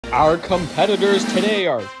Our competitors today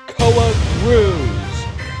are Koa Cruz,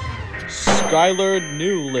 Skylar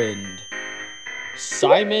Newland,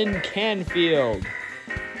 Simon Canfield,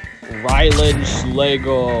 Rylan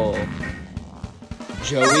Schlegel,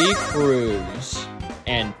 Joey Cruz,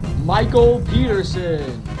 and Michael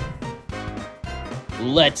Peterson.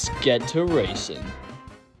 Let's get to racing.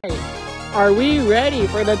 Are we ready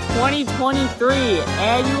for the 2023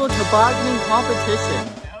 annual tobogganing competition?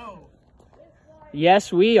 No.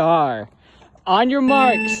 Yes, we are. On your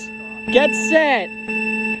marks, get set,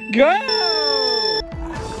 go!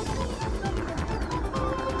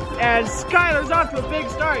 And Skylar's off to a big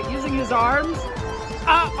start using his arms.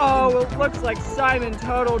 Uh-oh, it looks like Simon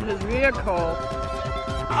totaled his vehicle.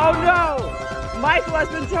 Oh no, Michael has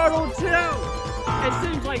been totaled too. It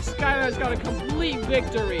seems like Skylar's got a complete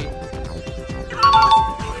victory.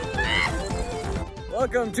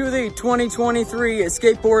 Welcome to the 2023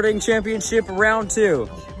 Skateboarding Championship Round 2.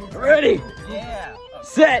 Ready? Yeah.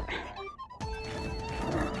 Set.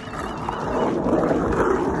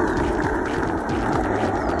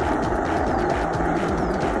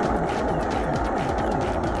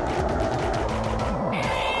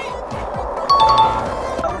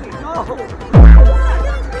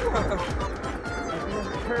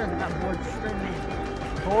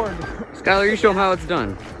 Skylar, you show them how it's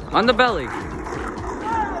done. On the belly. I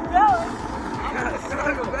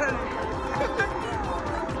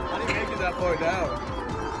didn't make it that far down.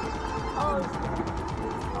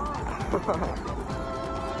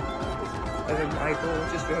 And then Michael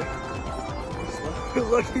just very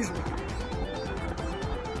look,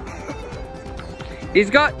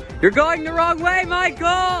 You're going the wrong way,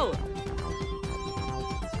 Michael!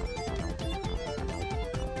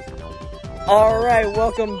 All right,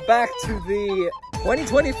 welcome back to the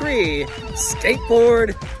 2023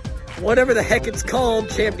 Skateboard, whatever the heck it's called,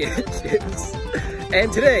 Championships.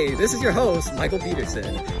 And today, this is your host, Michael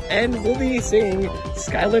Peterson, and we'll be seeing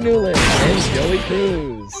Skylar Newland and Joey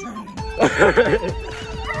Cruz.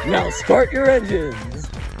 Now start your engines.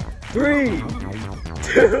 3,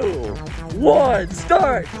 2, 1,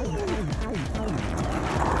 start!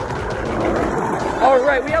 All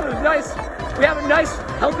right, we have a nice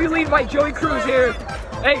healthy lead by Joey Cruz here.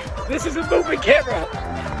 Hey, this is a moving camera.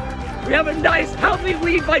 We have a nice healthy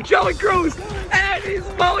lead by Joey Cruz, and he's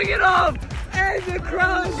blowing it up, and the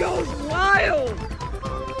crowd goes wild.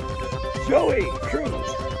 Joey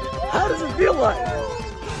Cruz, how does it feel like?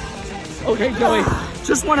 Okay, Joey,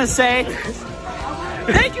 just want to say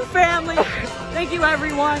thank you, family. Thank you,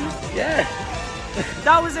 everyone. Yeah.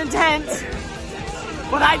 That was intense,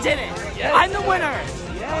 but I did it. Yes. I'm the winner.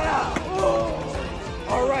 Yeah. Oh.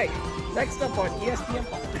 All right. Next up on ESPN.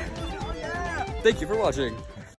 Thank you for watching.